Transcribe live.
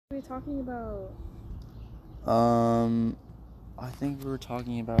we talking about? I think we were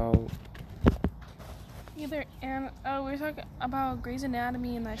talking about... We were talking about Grey's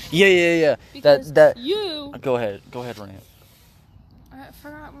Anatomy and that shit. Yeah. Because that. you... Go ahead, Rand. I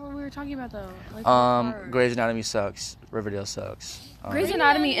forgot what we were talking about, though. Like, Grey's Anatomy sucks. Riverdale sucks. Grey's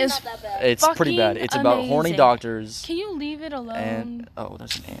Anatomy is not that bad. It's pretty bad. It's about horny doctors. Can you leave it alone? And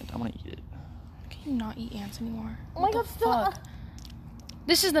there's an ant. I'm gonna eat it. Can you not eat ants anymore? Oh my god, stop.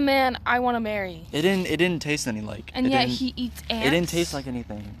 This is the man I want to marry. It didn't taste any like. And yet he eats ants. It didn't taste like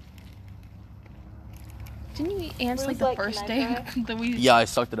anything. Didn't you eat ants like the first day that we? Yeah, I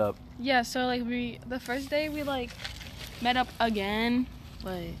sucked it up. Yeah, so like the first day we like met up again.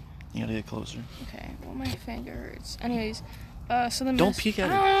 Like. You gotta get closer. Okay. Well, my finger hurts. Anyways, so then. Don't peek at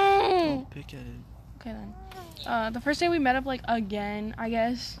it. Oh! Don't peek at it. Okay then. The first day we met up like again, I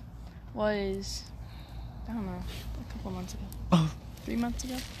guess, was I don't know, a couple months ago. 3 months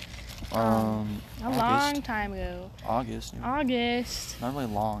ago. A long time ago. August. Yeah. August. Not really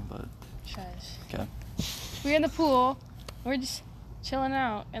long, but. Shush. Okay. We were in the pool. We're just chilling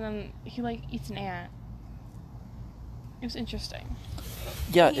out, and then he like eats an ant. It was interesting.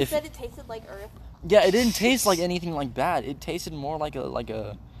 Yeah. He said it tasted like earth. Yeah, it didn't taste like anything like that. It tasted more like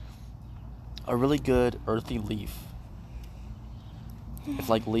a really good earthy leaf. If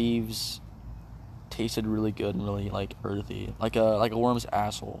like leaves tasted really good and really like earthy, like a worm's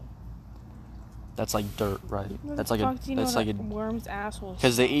asshole. That's like dirt, right? That's like a worm's asshole.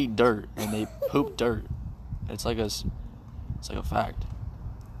 Because they eat dirt and they poop dirt. It's like a fact.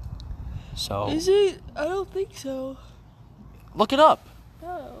 So. Is it? I don't think so. Look it up.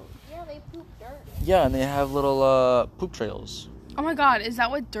 Oh. Yeah, they poop dirt. Yeah, and they have little poop trails. Oh my god, is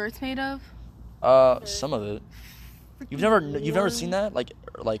that what dirt's made of? Some of it. You've never seen that? Like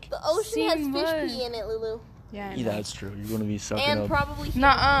the ocean has fish pee in it, Lulu. Yeah. Yeah, that's true. You're gonna be sucking and up. probably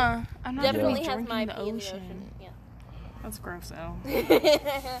Nuh-uh. I'm not definitely really has my drinking pee in the ocean. Yeah. That's gross though.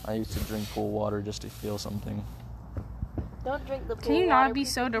 I used to drink pool water just to feel something. Don't drink the pool Can you water. not be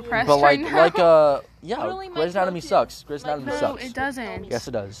so depressed But right now? yeah, Literally, my Grey's Anatomy coach sucks. Grey's Anatomy No, sucks. it doesn't. Yes,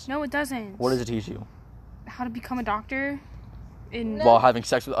 it does. No, it doesn't. What does it teach you? How to become a doctor? While having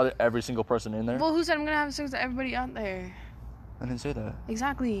sex with every single person in there? Well, who said I'm gonna have sex with everybody out there? I didn't say that.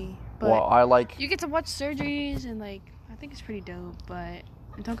 Exactly. But well, I like... You get to watch surgeries and like, I think it's pretty dope, but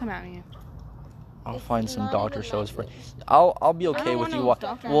don't come at me. I'll find some doctor shows for... I'll be okay with you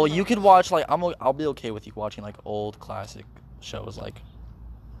watching... Well, you could watch like... I'll be okay with you watching like old classic shows like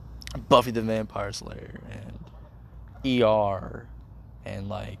Buffy the Vampire Slayer and ER and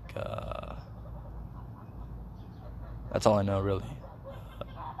like that's all I know really.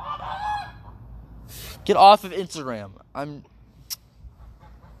 Get off of Instagram.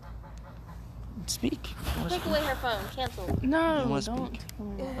 Speak. Take away her phone. Cancel. No, don't. Speak?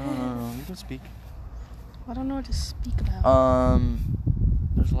 No, you can speak. I don't know what to speak about.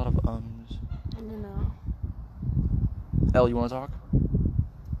 There's a lot of ums. I don't know. Elle, you want to talk?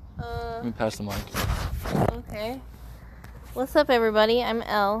 Let me pass the mic. Okay. What's up, everybody? I'm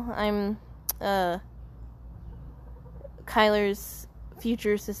Elle. I'm Kyler's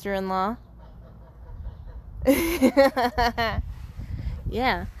future sister-in-law.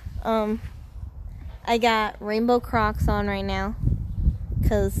 Yeah. I got rainbow Crocs on right now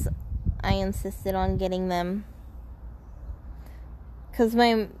because I insisted on getting them. Because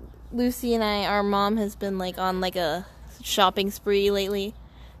Lucy and our mom has been like on like a shopping spree lately.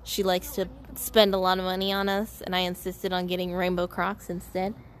 She likes to spend a lot of money on us, and I insisted on getting rainbow Crocs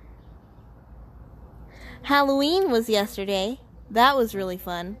instead. Halloween was yesterday. That was really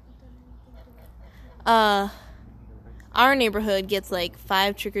fun. Our neighborhood gets like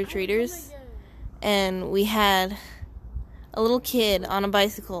 5 trick-or-treaters, and we had a little kid on a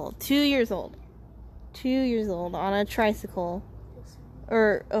bicycle, 2 years old, on a tricycle,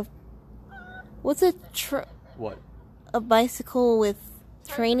 or what's a What? A bicycle with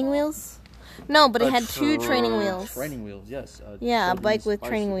training wheels? No, but it had 2 training wheels. Training wheels, yes. Yeah, a bike with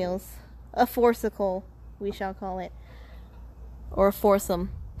training wheels. A forcicle, we shall call it. Or a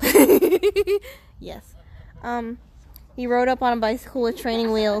foursome. Yes. He rode up on a bicycle with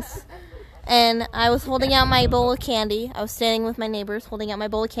training wheels. And I was holding out my bowl of candy. I was standing with my neighbors holding out my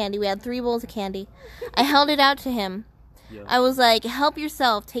bowl of candy. We had 3 bowls of candy. I held it out to him. Yeah. I was like, help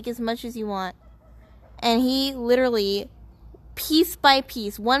yourself. Take as much as you want. And he literally, piece by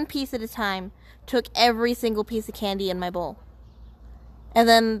piece, 1 piece at a time, took every single piece of candy in my bowl. And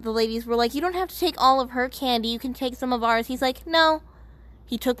then the ladies were like, you don't have to take all of her candy. You can take some of ours. He's like, no.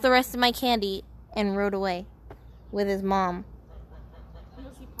 He took the rest of my candy and rode away with his mom.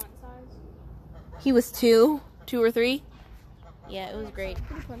 Was he pint size? He was 2 or 3. Yeah, it was great.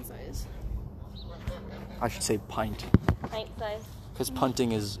 Pretty fun size. I should say pint. Pint size. Because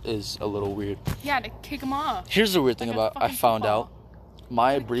punting is a little weird. Yeah, to kick them off. Here's the weird thing Like about I fucking found football. out.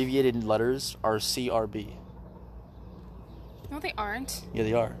 My abbreviated letters are CRB. No, they aren't. Yeah,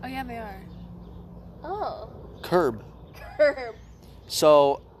 they are. Oh, yeah, they are. Oh. Curb. Curb.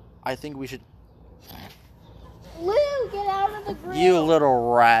 So, I think we should... Lou, get out of the grill. You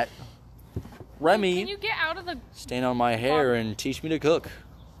little rat. Remy, Can you get out of the... stand on my hair and teach me to cook.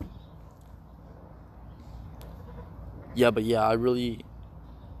 Yeah, but yeah, I really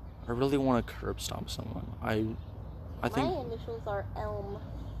want to curb stomp someone. I think... My initials are Elm.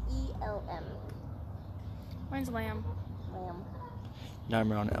 E-L-M. Mine's lamb. Lamb.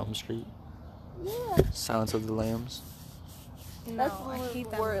 Nightmare on Elm Street. Yeah. Silence of the Lambs. No, That's I hate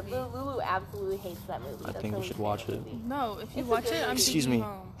Lulu's that word. movie. Lulu absolutely hates that movie. I That's think her we should favorite watch it. movie. No, if you It's a watch good it, I'm movie. Excuse taking me. you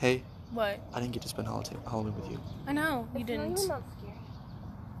home. Hey, What? I didn't get to spend Halloween with you. I know, you It's didn't. really not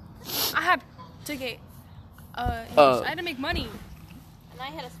scary. I had to get... I had to make money. And I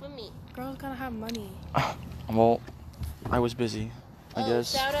had a swim meet. Girls gotta have money. Well, I was busy, I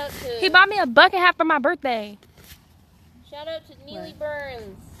guess. Shout out to... He bought me a bucket hat for my birthday. Shout out to Neely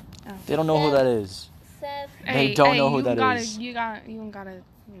Burns. They don't know who that is. Seth They don't know who that is. You gotta, you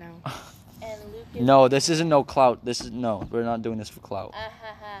know. and Lucas. No, this isn't no clout. No, we're not doing this for clout.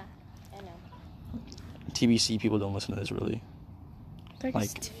 I know. TBC people don't listen to this really. Thanks,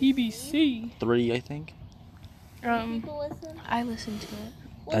 Like- TBC. 3, I think. People listen. I listened to it.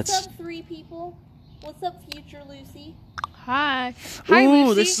 What's That's- up, 3 people? What's up, future Lucy? Hi. Hi, Ooh,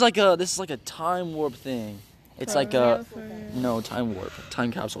 Lucy. this is like a time warp thing. It's like a time warp,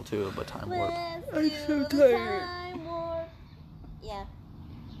 time capsule too, but time warp. Let's do the time warp. Yeah.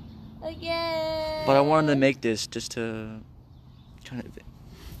 Again. But I wanted to make this just to kind of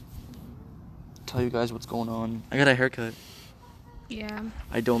tell you guys what's going on. I got a haircut. Yeah.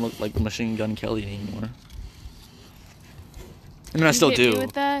 I don't look like Machine Gun Kelly anymore. I mean, I still hit me do.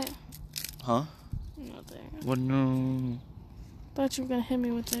 with that? Huh? Nothing. What? No. Thought you were gonna hit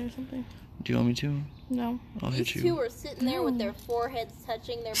me with it or something. Do you want me to? No. I'll hit These you. two are sitting there with their foreheads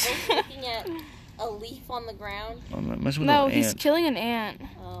touching. They're both looking at a leaf on the ground. I'm not messing with No, an he's ant. killing an ant.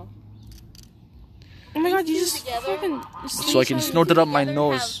 Oh. Oh my god, you These just two together- fucking... So I can snort it up my Together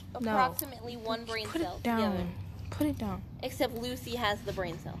nose. have No. approximately one brain Put cell it down. together. Put it down. Except Lucy has the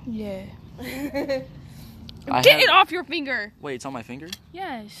brain cell. Yeah. I Get have- it off your finger. Wait, it's on my finger?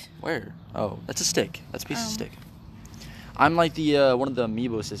 Yes. Where? Oh, that's a stick. That's a piece of stick. I'm like the one of the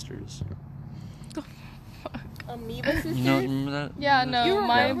Amiibo sisters. Amoeba sisters? You know, remember that? Yeah, Remember no,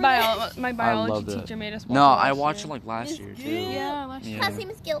 that? my Yeah. my love biology that. teacher made us watch No, it I last watched it year. like last year too. Yeah, last year. Yeah. Pass him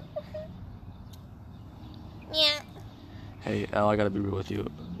a skill. Yeah. Hey, Elle, I gotta be real with you.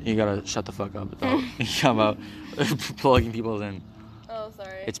 You gotta shut the fuck up about plugging people in. Oh,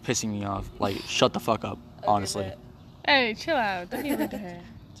 sorry. It's pissing me off. Like, shut the fuck up, honestly. bet. Hey, chill out. Don't even look at her.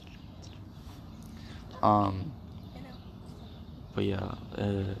 But yeah,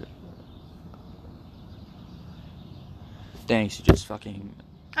 thanks, you just fucking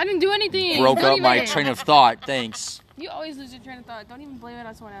I didn't do anything. broke Don't up my even- train of thought, thanks. You always lose your train of thought. Don't even blame it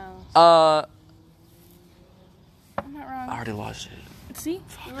on someone else. I'm not wrong. I already lost it. See?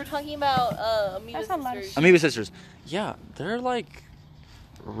 We were talking about Amoeba That's a lot of sisters. Amoeba sisters. Yeah, they're like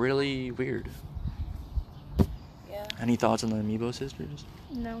really weird. Yeah. Any thoughts on the Amiibo sisters?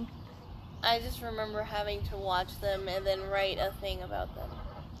 No. I just remember having to watch them and then write a thing about them.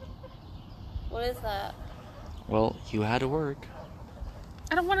 What is that? Well, you had to work.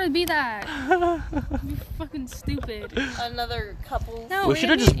 I don't want to be that. You're fucking stupid. Another couple. No, We we're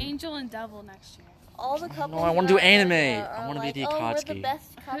should've gonna just- be Angel and Devil next year. All the couples. I wanna do out there anime. are I wanna be like, the oh, we're the Akatsuki.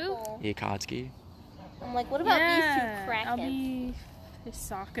 best couple. Akatsuki. I'm like, what about these two crackheads? I'll be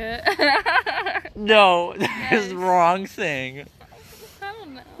Hisaka. No, that is Yes. the wrong thing. I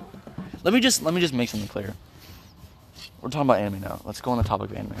don't know. Let me just make something clear. We're talking about anime now. Let's go on the topic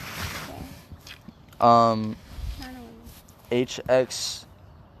of anime. I don't know. HX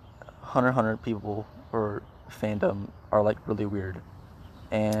Hunter x Hunter people or fandom are like really weird,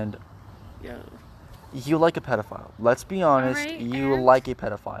 and Yo. you like a pedophile. Let's be honest, Alright, you and- like a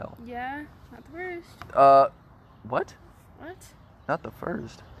pedophile. Yeah, not the first. What? What? Not the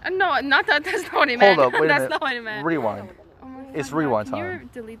first. No, not that. That's not what I meant. Hold up, wait a That's minute. not what I meant. Rewind. Oh my It's God, rewind Can time. you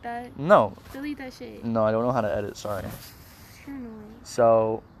delete that? No, Delete that shit. no, I don't know how to edit. Sorry. You're annoying.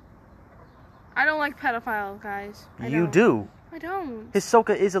 So I don't like pedophiles, guys. you do. I don't.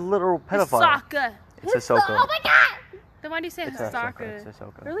 Hisoka is a literal pedophile. Hisaka. It's Hisoka. Oh my god! Then why do you say It's Hisaka? Hisoka. It's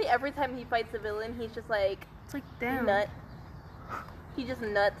Hisoka. Really, every time he fights a villain, he's just like It's like, damn. nut. He just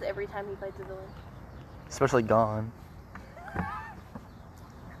nuts every time he fights a villain. Especially Gon.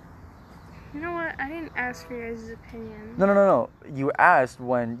 You know what? I didn't ask for your guys' opinion. No. You asked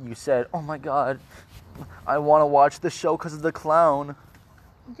when you said, "Oh my God, I want to watch the show because of the clown."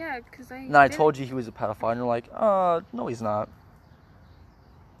 Yeah, because And I told you he was a pedophile, and you're like, no, he's not.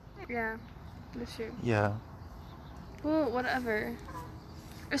 Yeah, that's true. Yeah. Well, whatever.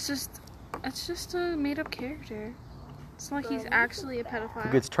 It's just a made-up character. It's not like he's actually a pedophile.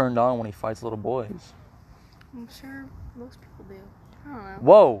 Who gets turned on when he fights little boys? I'm sure most people do. I don't know.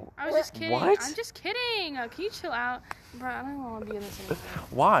 Whoa. I was just kidding. What? I'm just kidding. Can you chill out? Bro, I don't want to be in this anymore.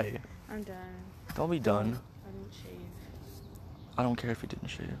 Why? I'm done. Don't be done. I didn't shave. I don't care if you didn't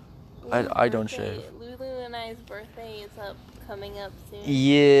shave. I don't shave. Lulu and I's birthday is coming up soon.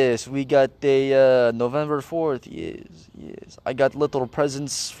 Yes, we got the November 4th. Yes. I got little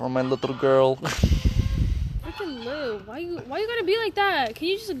presents for my little girl. Freaking Lou, why you gotta be like that? Can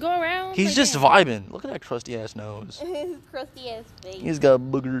you just go around? He's just vibing. Look at that crusty ass nose. His crusty ass face. He's got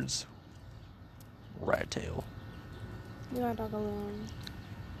boogers. Rat tail. You gotta talk alone.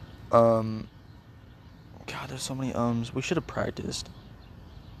 God, there's so many ums. We should have practiced.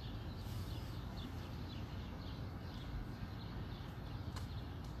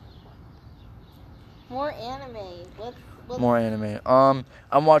 More anime. What's More anime.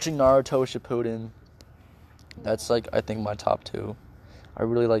 I'm watching Naruto Shippuden. That's like, I think, my top 2. I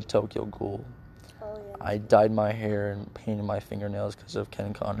really like Tokyo Ghoul. Oh, yeah. I dyed my hair and painted my fingernails because of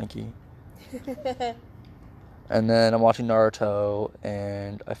Ken Kaneki. And then I'm watching Naruto,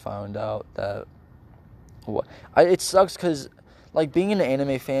 and I found out that it sucks because, like, being an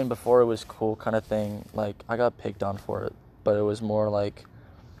anime fan before it was cool kind of thing. Like, I got picked on for it, but it was more like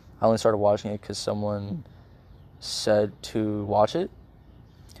I only started watching it because someone said to watch it.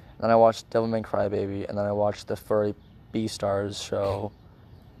 Then I watched Devilman Crybaby, and then I watched the Furry Beastars show.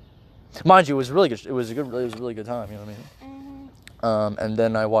 Mind you, it was really good. It was a really good time. You know what I mean? And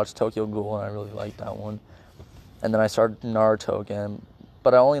then I watched Tokyo Ghoul, and I really liked that one. And then I started Naruto again,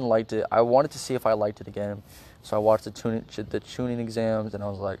 but I only liked it. I wanted to see if I liked it again, so I watched the tuning exams, and I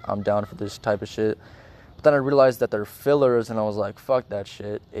was like, I'm down for this type of shit. But then I realized that they're fillers, and I was like, fuck that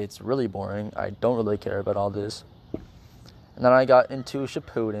shit. It's really boring. I don't really care about all this. And then I got into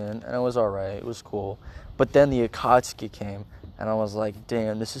Shippuden, and it was alright. It was cool. But then the Akatsuki came, and I was like,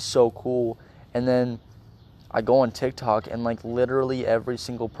 damn, this is so cool. And then I go on TikTok, and like literally every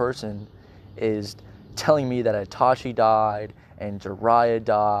single person is telling me that Itachi died, and Jiraiya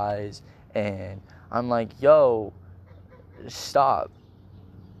dies, and I'm like, yo, stop.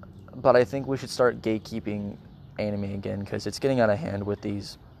 But I think we should start gatekeeping anime again, because it's getting out of hand with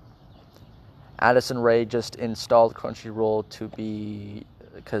these. Addison Rae just installed Crunchyroll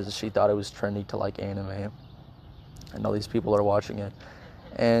because she thought it was trendy to like anime, and all these people are watching it,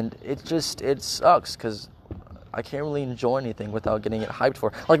 and it sucks because I can't really enjoy anything without getting it hyped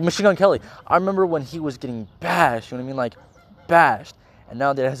for. Like Machine Gun Kelly, I remember when he was getting bashed, you know what I mean, like bashed, and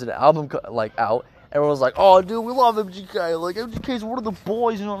now that it has an album like out, everyone was like, oh dude, we love MGK, like MGK's one of the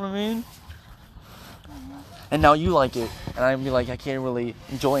boys, you know what I mean? And now you like it, and I'm like, I can't really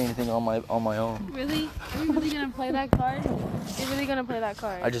enjoy anything on my own. Really? Are you really gonna play that card? You're really gonna play that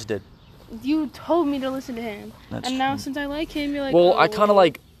card? I just did. You told me to listen to him, That's and true. now since I like him, you're like, well, oh, I kind of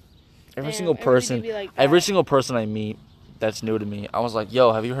like every Damn, single everybody person, do be like every that. single person I meet that's new to me. I was like,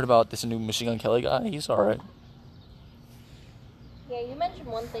 yo, have you heard about this new Machine Gun Kelly guy? He's alright. Yeah, you mentioned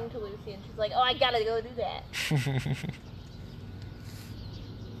one thing to Lucy, and she's like, oh, I gotta go do that.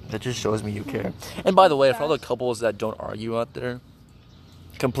 That just shows me you care. And by the way, for all the couples that don't argue out there,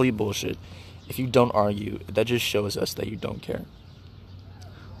 complete bullshit. If you don't argue, that just shows us that you don't care.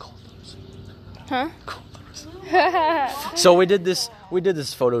 Huh? So we did this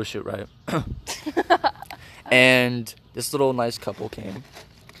photo shoot, right? And this little nice couple came,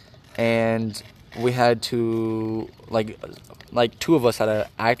 and we had to like two of us had to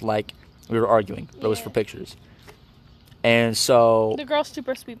act like we were arguing, but it was for pictures. And so The girl's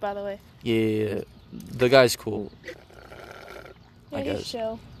super sweet, by the way. yeah, the guy's cool. Yeah, I he's guess.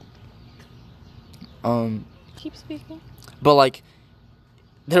 chill. Keep speaking. But like,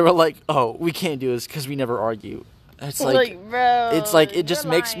 they were like, "Oh, we can't do this because we never argue." It's like, bro, it's like it just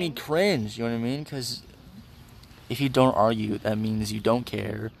you're makes me lying. cringe. You know what I mean? Because if you don't argue, that means you don't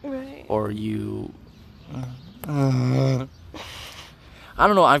care, Right. or you. I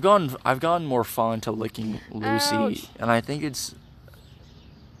don't know. I've gotten more fond to licking Lucy, Ouch. and I think it's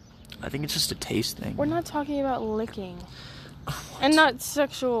just a taste thing. We're not talking about licking. And not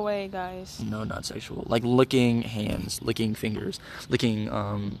sexual way, guys. No, not sexual. Like licking hands, licking fingers, licking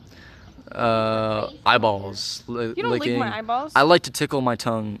eyeballs. You don't lick my eyeballs. I like to tickle my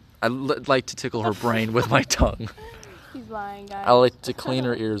tongue. I like to tickle her brain with my tongue. He's lying, guys. I like to clean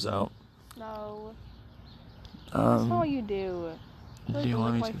her ears out. No, That's not what you do. Do you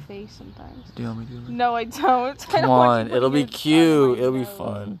want me my to? Face sometimes. Do you want me to do it? No, I don't. Come on, it'll be cute. It'll be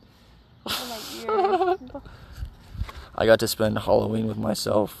fun. I got to spend Halloween with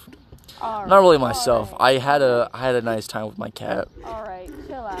myself. Not really myself. I had a nice time with my cat. Alright,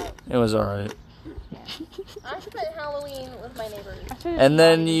 chill out. It was alright. I spent Halloween with my neighbors. And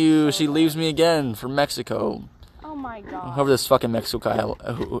then she leaves me again for Mexico. Oh my god. Whoever this fucking Mexico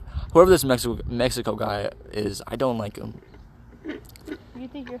guy is, I don't like him. You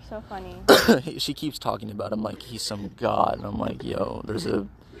think you're so funny. She keeps talking about him like he's some god, and I'm like, yo, there's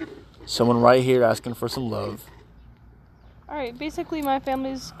someone right here asking for some love. Alright, basically my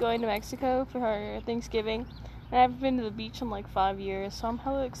family's going to Mexico for her Thanksgiving. And I haven't been to the beach in like 5 years, so I'm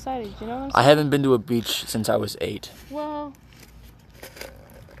hella excited, you know what I'm saying? I haven't been to a beach since I was 8. Well,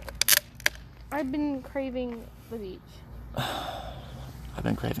 I've been craving the beach. I've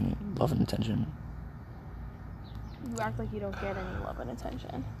been craving love and attention. You act like you don't get any love and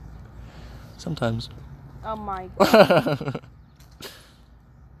attention. Sometimes. Oh my god.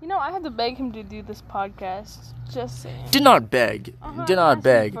 You know, I had to beg him to do this podcast. Just saying. Did not beg. Did not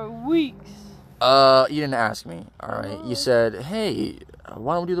beg. For weeks. You didn't ask me. All right. You said, "Hey,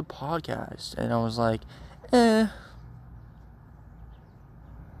 why don't we do the podcast?" And I was like, "Eh."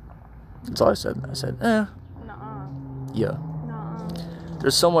 That's all I said. I said, "Eh." Nuh-uh. Yeah. Nuh-uh.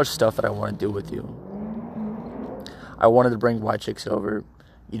 There's so much stuff that I want to do with you. I wanted to bring white chicks over.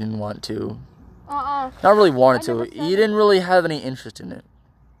 You didn't want to. Not really wanted to. You didn't really have any interest in it.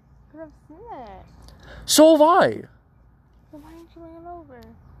 I've seen it. So have I. So why didn't you bring it over?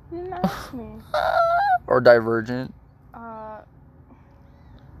 You didn't ask me. Or Divergent.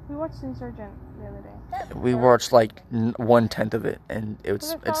 We watched Insurgent the other day. We watched like 1/10 of it, and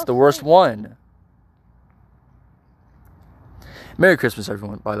it's the worst one. Merry Christmas,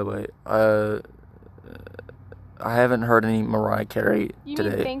 everyone. By the way, I haven't heard any Mariah Carey today. You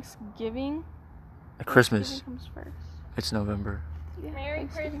mean Thanksgiving? Christmas. Thanksgiving comes first. It's November. Yeah, Merry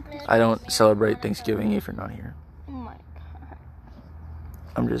Christmas. I don't celebrate Thanksgiving if you're not here. Oh my god.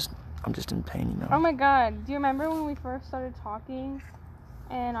 I'm just in pain, you know. Oh my god. Do you remember when we first started talking?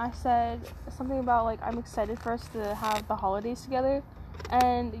 And I said something about like I'm excited for us to have the holidays together,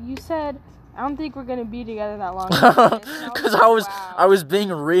 and you said I don't think we're gonna be together that long. Because I was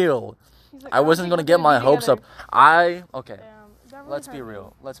being real. Like, I wasn't gonna get my hopes up. Okay. Damn, Let's be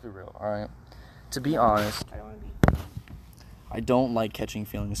real. All right. To be honest, I don't want to be. I don't like catching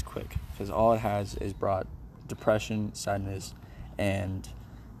feelings quick because all it has is brought depression, sadness, and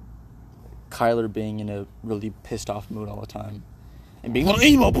Kyler being in a really pissed off mood all the time. And being an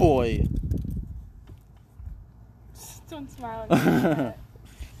emo boy. Don't smile at me.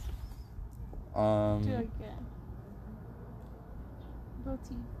 Do it again.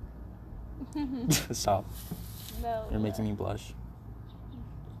 Goatee. Stop. No. You're making me blush.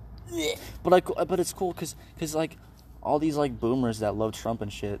 But it's cool because like all these like boomers that love Trump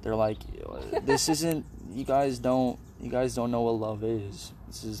and shit, they're like, this isn't. You guys don't know what love is.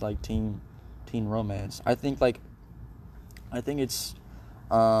 This is like teen romance. I think it's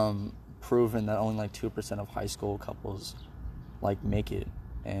proven that only like 2% of high school couples like make it,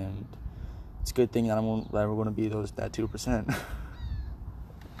 and it's a good thing that we're going to be that 2%.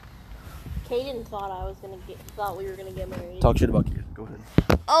 Kaden thought we were gonna get married. Talk shit about Kaden. Go ahead.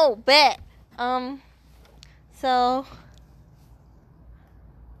 Oh, bet. So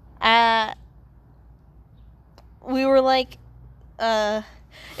we were like, it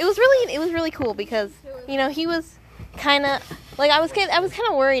was really cool because, you know, he was kind of like I was kind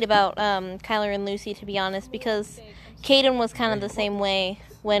of worried about Kyler and Lucy, to be honest, because Kaden was kind of the same way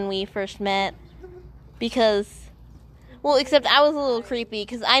when we first met, because, well, except I was a little creepy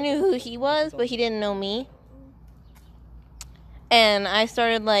because I knew who he was, but he didn't know me. And I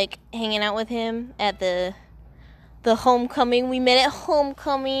started like hanging out with him at the homecoming. We met at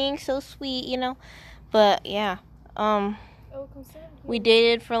homecoming, so sweet, you know. But yeah, we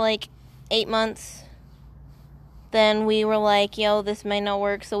dated for like 8 months. Then we were like, yo, this might not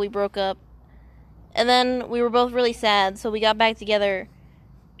work, so we broke up. And then we were both really sad, so we got back together.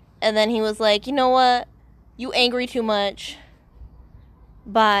 And then he was like, you know what? You angry too much.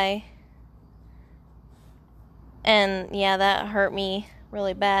 Bye. And yeah, that hurt me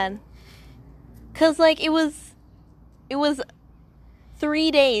really bad. 'Cause like it was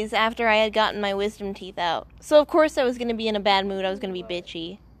 3 days after I had gotten my wisdom teeth out. So of course I was going to be in a bad mood. I was going to be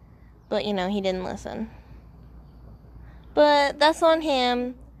bitchy. But you know, he didn't listen. But that's on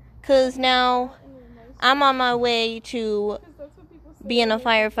him, 'cause now I'm on my way to being a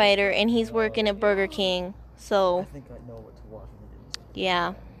firefighter and he's working at Burger King. So I think I know what to watch.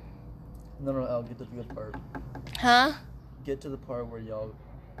 yeah. No, I'll get to the good part. Huh? Get to the part where y'all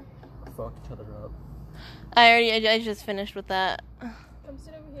fuck each other up. I just finished with that. Come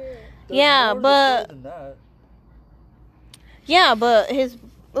sit over here. Yeah, There's more to the but... story than that. Yeah, but his...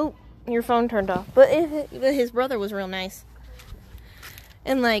 Oh, your phone turned off. But his brother was real nice.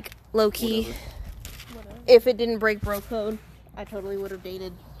 And, like, low-key, Whatever. if it didn't break bro code, I totally would have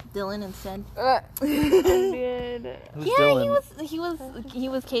dated Dylan instead. Did. Who's Yeah, Dylan? he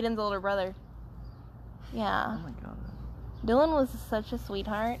was Caden's older brother. Yeah. Oh my god. Dylan was such a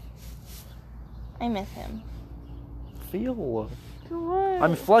sweetheart. I miss him. Feel. What?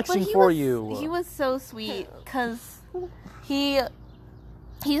 I'm flexing But for he you. was so sweet because he's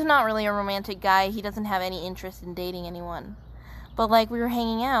not really a romantic guy. He doesn't have any interest in dating anyone. But like we were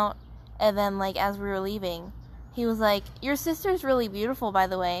hanging out, and then like as we were leaving, he was like, "Your sister's really beautiful, by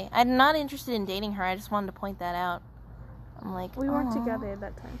the way. I'm not interested in dating her. I just wanted to point that out." I'm like, We weren't "Aw." together at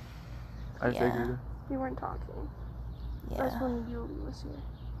that time. I Yeah. figured. We weren't talking. That's Yeah. when Yuli was here.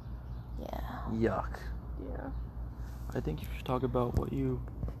 Yeah. Yuck. Yeah. I think you should talk about what you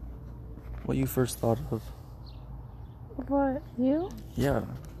first thought of. What? You? Yeah.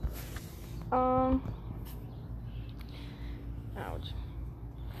 Ouch.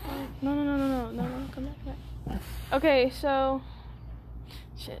 No, come back. Okay, so...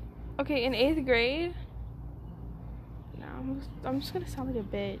 Shit. Okay, in 8th grade... No, I'm just gonna sound like a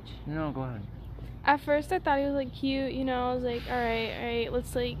bitch. No, go ahead. At first, I thought he was, like, cute, you know? I was like, alright,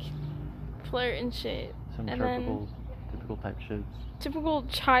 let's, like, flirt and shit. Some And typical type shits. Typical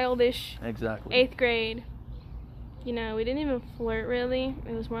childish Exactly. 8th grade. You know, we didn't even flirt, really.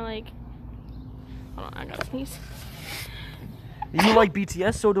 It was more like... Hold on, I gotta sneeze. You like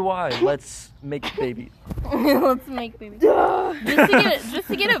BTS? So do I. Let's make a baby. Let's make baby. just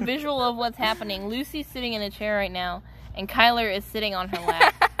to get a visual of what's happening, Lucy's sitting in a chair right now, and Kyler is sitting on her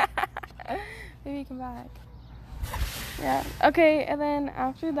lap. Maybe come back. Yeah. Okay, and then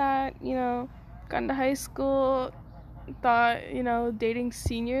after that, you know, got into high school, thought, you know, dating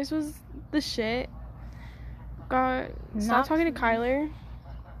seniors was the shit. Stopped talking to Kyler.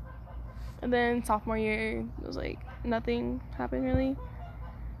 And then sophomore year, it was like nothing happened really.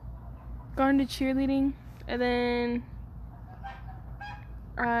 Got into cheerleading. And then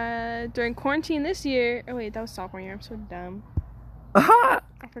during quarantine this year, oh wait, that was sophomore year. I'm so dumb. I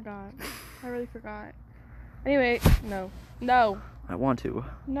forgot. I really forgot. Anyway, no. I want to.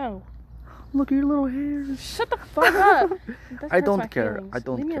 No. Look at your little hairs. Shut the fuck up. I don't care. I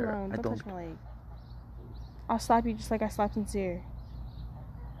don't Leave me care. alone. I Don't don't touch my leg. I'll slap you just like I slapped Sincere.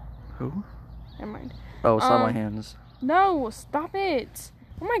 Who? Never mind. Oh, it's not my hands. No, stop it.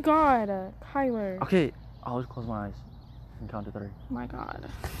 Oh my god, Kyler. Okay, I'll just close my eyes and count to 3. Oh my god.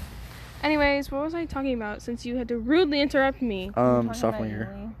 Anyways, what was I talking about since you had to rudely interrupt me? Sophomore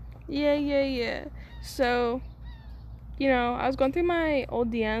year. Yeah. So, you know, I was going through my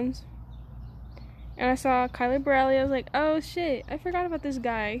old DMs and I saw Kyler Borelli. I was like, oh shit, I forgot about this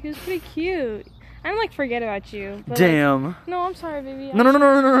guy. He was pretty cute. I didn't like forget about you. But, Damn. Like, no, I'm sorry, baby. No.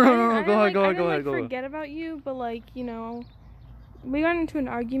 I Go didn't ahead. forget about you, but like, you know, we got into an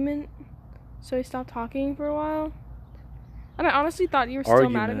argument, so we stopped talking for a while. And I honestly thought you were still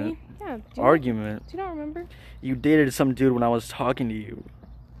mad at me. Yeah. Argument. Do you not remember? You dated some dude when I was talking to you.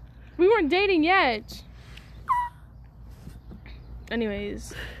 We weren't dating yet.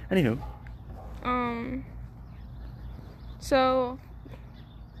 Anyways. Anywho. So,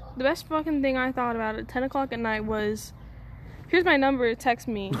 the best fucking thing I thought about at 10 o'clock at night was, here's my number, text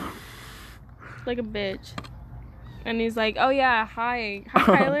me. Like a bitch. And he's like, oh yeah, hi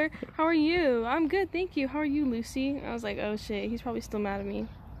Kyler, how are you? I'm good, thank you. How are you, Lucy? I was like, oh shit, he's probably still mad at me.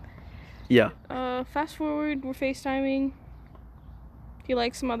 Yeah. Fast forward, we're FaceTiming. He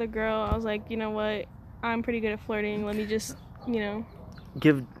likes some other girl. I was like, you know what? I'm pretty good at flirting. Let me just, you know,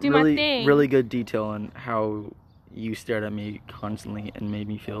 do my thing. Really good detail on how you stared at me constantly and made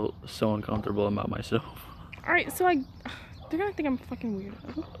me feel so uncomfortable about myself. Alright, so they're gonna think I'm fucking weird.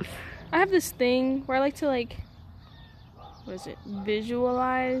 I have this thing where I like to, like,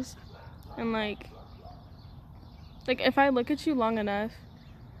 visualize, and like if I look at you long enough,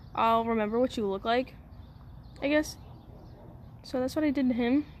 I'll remember what you look like, I guess. So that's what I did to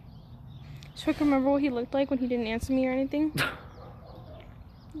him, so I can remember what he looked like when he didn't answer me or anything.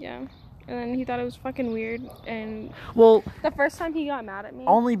 Yeah. And then he thought it was fucking weird, and well, the first time he got mad at me,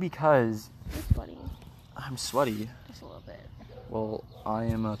 only because you're sweaty. I'm sweaty. Just a little bit. Well, I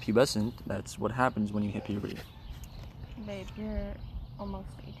am pubescent. That's what happens when you hit puberty. Babe, you're almost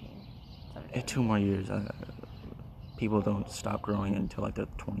 18. 17. 2 more years. People don't stop growing until like they're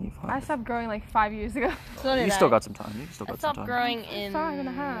 25. I stopped growing like 5 years ago. So did You I. still got some time. I stopped growing in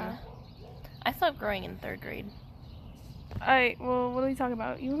 5.5. I stopped growing in 3rd grade. Well, what are we talking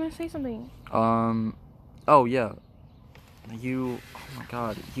about? You were gonna say something. Oh yeah. Oh my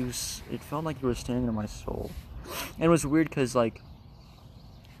god, it felt like you were staring into my soul. And it was weird because, like,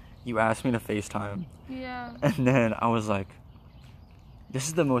 you asked me to FaceTime. Yeah. And then I was like, this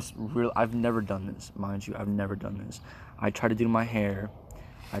is the most real, I've never done this, mind you, I've never done this. I try to do my hair.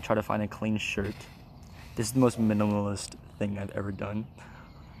 I try to find a clean shirt. This is the most minimalist thing I've ever done.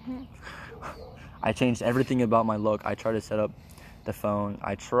 I changed everything about my look. I tried to set up the phone.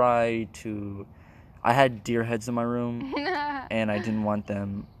 I had deer heads in my room, and I didn't want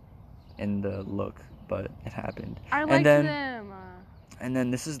them in the look, but it happened. I liked them. And then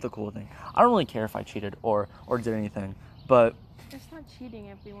this is the cool thing. I don't really care if I cheated or did anything, but... It's not cheating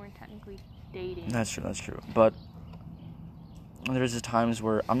if we weren't technically dating. That's true. But there's just times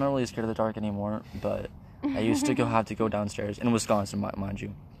where I'm not really scared of the dark anymore, but I used to have to go downstairs, in Wisconsin, mind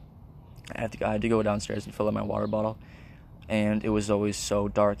you. I had to go downstairs and fill up my water bottle. And it was always so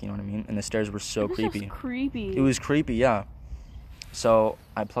dark, you know what I mean? And the stairs were so creepy. It was creepy. It was creepy, yeah. So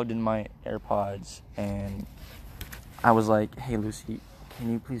I plugged in my AirPods, and I was like, hey, Lucy,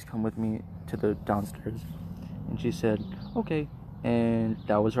 can you please come with me to the downstairs? And she said, okay. And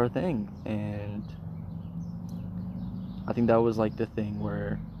that was our thing. And I think that was, like, the thing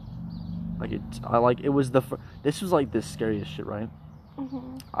where, like, this was, like, the scariest shit, right?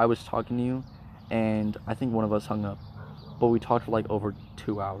 Mm-hmm. I was talking to you, and I think one of us hung up. But we talked for, like, over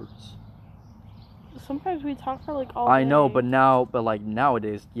 2 hours. Sometimes we talk for, like, all day. I know, but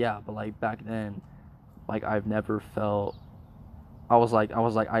nowadays, yeah. But, like, back then, like, I've never felt... I was like,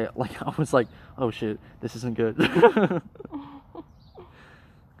 oh, shit, this isn't good.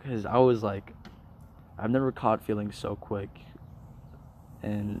 Because I was like, I've never caught feeling so quick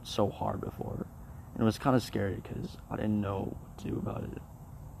and so hard before. And it was kind of scary because I didn't know what to do about it.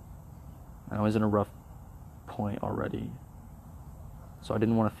 And I was in a rough point already. So I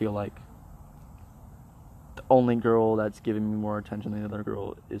didn't want to feel like the only girl that's giving me more attention than the other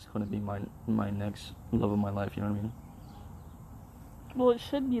girl is going to be my next love of my life, you know what I mean? Well, it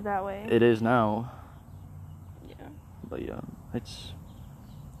should be that way. It is now. Yeah. But yeah, it's...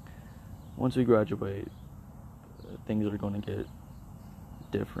 Once we graduate, things are going to get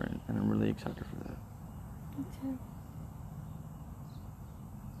different, and I'm really excited for that. Me too.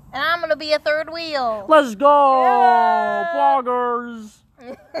 And I'm gonna be a 3rd wheel. Let's go! Yeah! Bloggers!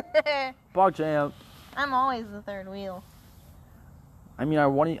 Blog champ. I'm always the 3rd wheel. I mean, I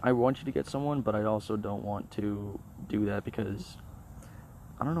want you to get someone, but I also don't want to do that because...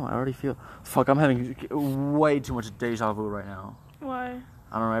 I don't know, I already feel... Fuck, I'm having way too much deja vu right now. Why?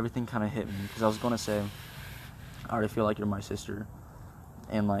 I don't know, everything kind of hit me. Because I was going to say, I already feel like you're my sister.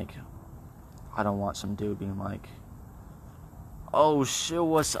 And, like, I don't want some dude being like, oh, shit,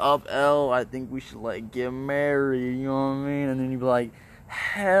 what's up, L? I think we should, like, get married, you know what I mean? And then you'd be like,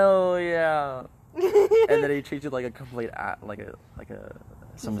 hell yeah. And then he treats you like a complete,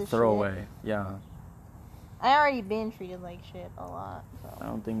 some throwaway. Shit. Yeah. I already been treated like shit a lot, so. I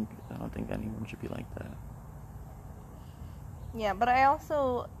don't think anyone should be like that. Yeah, but I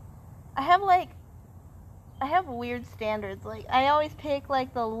have weird standards. Like, I always pick,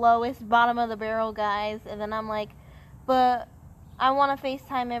 like, the lowest bottom of the barrel guys, and then I'm like, but I want to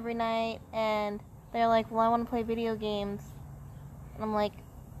FaceTime every night, and they're like, well, I want to play video games. And I'm like,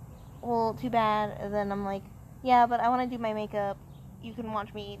 well, too bad. And then I'm like, yeah, but I want to do my makeup. You can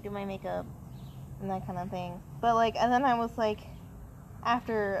watch me do my makeup. And that kind of thing. But, like, and then I was like,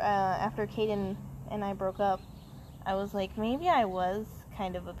 after Kaden and I broke up, I was like, maybe I was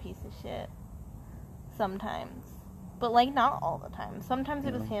kind of a piece of shit. Sometimes. But, like, not all the time. Sometimes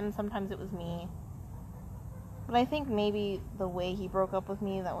it was him, sometimes it was me. But I think maybe the way he broke up with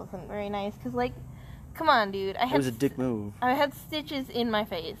me, that wasn't very nice. Because, like, come on, dude. It was a dick move. I had stitches in my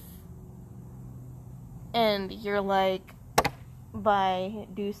face. And you're like... Bye,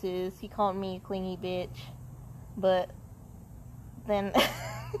 deuces. He called me a clingy bitch. But then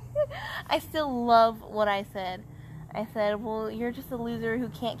I still love what I said. I said, well, you're just a loser who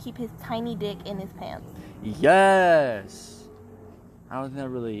can't keep his tiny dick in his pants. Yes! I don't think that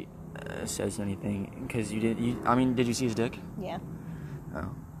really says anything. Because did you see his dick? Yeah.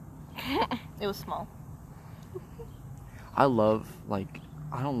 Oh. It was small. I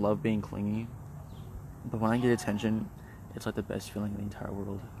don't love being clingy. But when I get attention... It's like the best feeling in the entire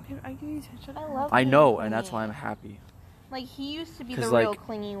world. Dude, I give you attention. I know, and that's why I'm happy. Like, he used to be the real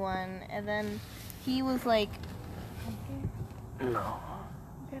clingy one, and then he was like... No.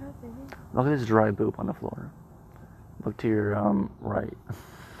 Look at this dry poop on the floor. Look to your, right.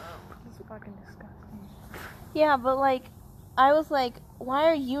 It's fucking disgusting. Yeah, but, like, I was like, why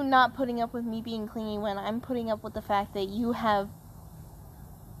are you not putting up with me being clingy when I'm putting up with the fact that you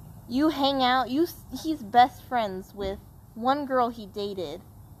hang out, he's best friends with one girl he dated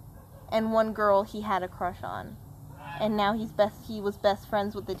and one girl he had a crush on. And now he was best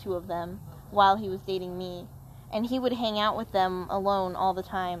friends with the two of them while he was dating me. And he would hang out with them alone all the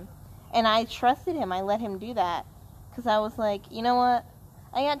time. And I trusted him. I let him do that. Because I was like, you know what?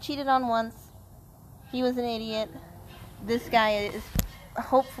 I got cheated on once. He was an idiot. This guy is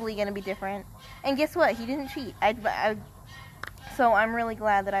hopefully going to be different. And guess what? He didn't cheat. So I'm really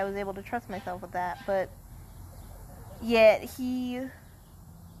glad that I was able to trust myself with that. But yet he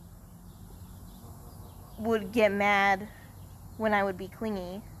would get mad when I would be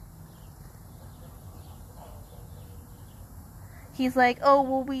clingy. He's like, oh,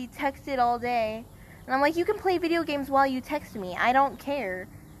 well, we texted all day. And I'm like, you can play video games while you text me. I don't care.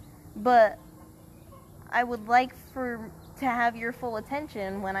 But I would like to have your full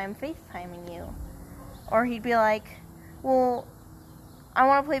attention when I'm FaceTiming you. Or he'd be like, well, I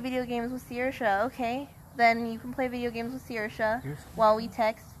want to play video games with Saoirse. Okay, then you can play video games with Saoirse while we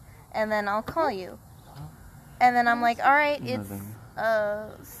text, and then I'll call you. And then I'm like, all right, it's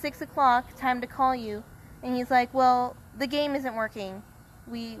 6 o'clock, time to call you. And he's like, well, the game isn't working.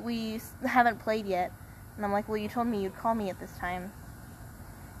 We haven't played yet. And I'm like, well, you told me you'd call me at this time.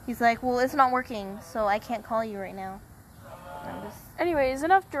 He's like, well, it's not working, so I can't call you right now. Anyways,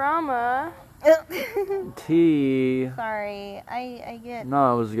 enough drama. T. Sorry, I get.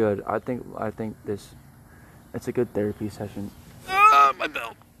 No, it was good. I think it's a good therapy session. My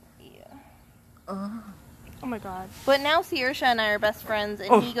belt. Yeah. Oh my god. But now Saoirse and I are best friends,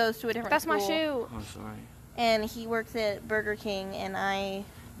 and he goes to a different That's school. my shoe. Oh, sorry. And he works at Burger King, and I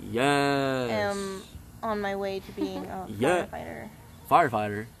am on my way to being a firefighter.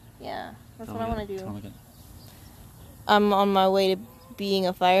 Firefighter? Yeah, that's what I want to do. I'm on my way to being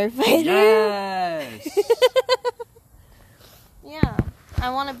a firefighter. Yes! Yeah. I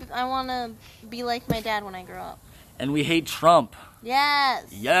want to be like my dad when I grow up. And we hate Trump. Yes.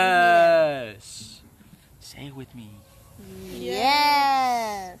 Yes. Say it with me.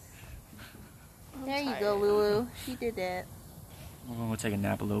 Yes. There you go, Lulu. She did it. We'll take a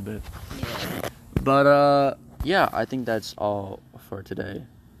nap a little bit. Yeah. But, yeah, I think that's all for today.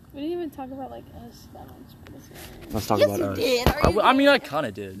 We didn't even talk about, like, us that much. Let's talk about us. Yes, you did. I mean, I kind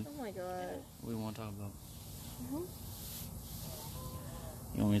of did. Oh, my God. What do you want to talk about?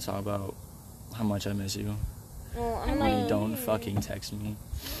 You want me to talk about how much I miss you? Well, and when you don't fucking text me.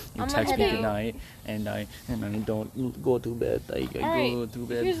 You text me goodnight, and I don't go to bed. I go to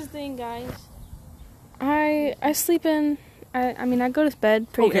bed. Here's the thing, guys. I sleep in. I mean, I go to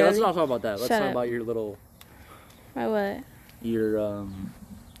bed pretty early. Okay, let's not talk about that. Let's talk about your little. My what? Your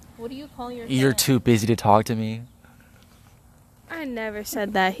What do you call your? You're too busy to talk to me. I never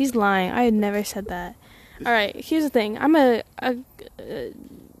said that. He's lying. I had never said that. All right. Here's the thing. I'm a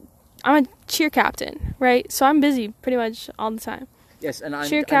cheer captain, right? So I'm busy pretty much all the time. Yes, and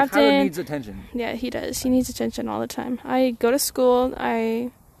cheer captain. Tyler needs attention. Yeah, he does. He needs attention all the time. I go to school.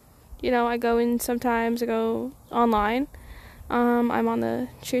 I go in sometimes. I go online. I'm on the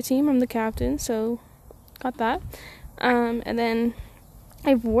cheer team. I'm the captain, so got that. And then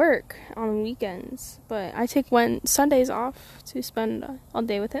I work on weekends, but I take Sundays off to spend all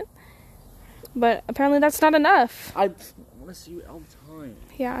day with him. But apparently that's not enough. I want to see you all the time.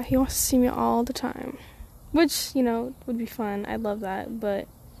 Yeah, he wants to see me all the time. Which, would be fun. I love that. But,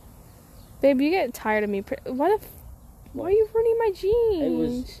 babe, you get tired of me. Why are you ruining my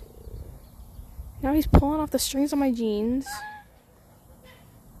jeans? Now he's pulling off the strings on my jeans.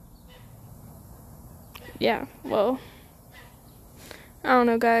 Yeah, well, I don't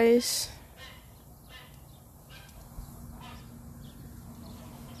know, guys.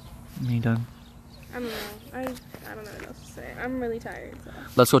 Are you done? I don't know. I don't know what else to say. I'm really tired. So.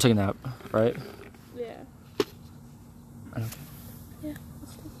 Let's go take a nap, right? Yeah. Okay. Yeah.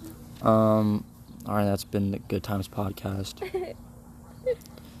 Let's take a nap. Alright, that's been the Good Times podcast.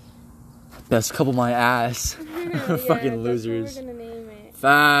 Best couple my ass. Yeah, fucking losers. That's what we're gonna name it.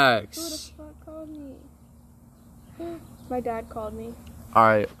 Facts. Who the fuck called me? My dad called me.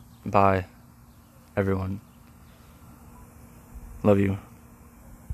 Alright, bye, everyone. Love you.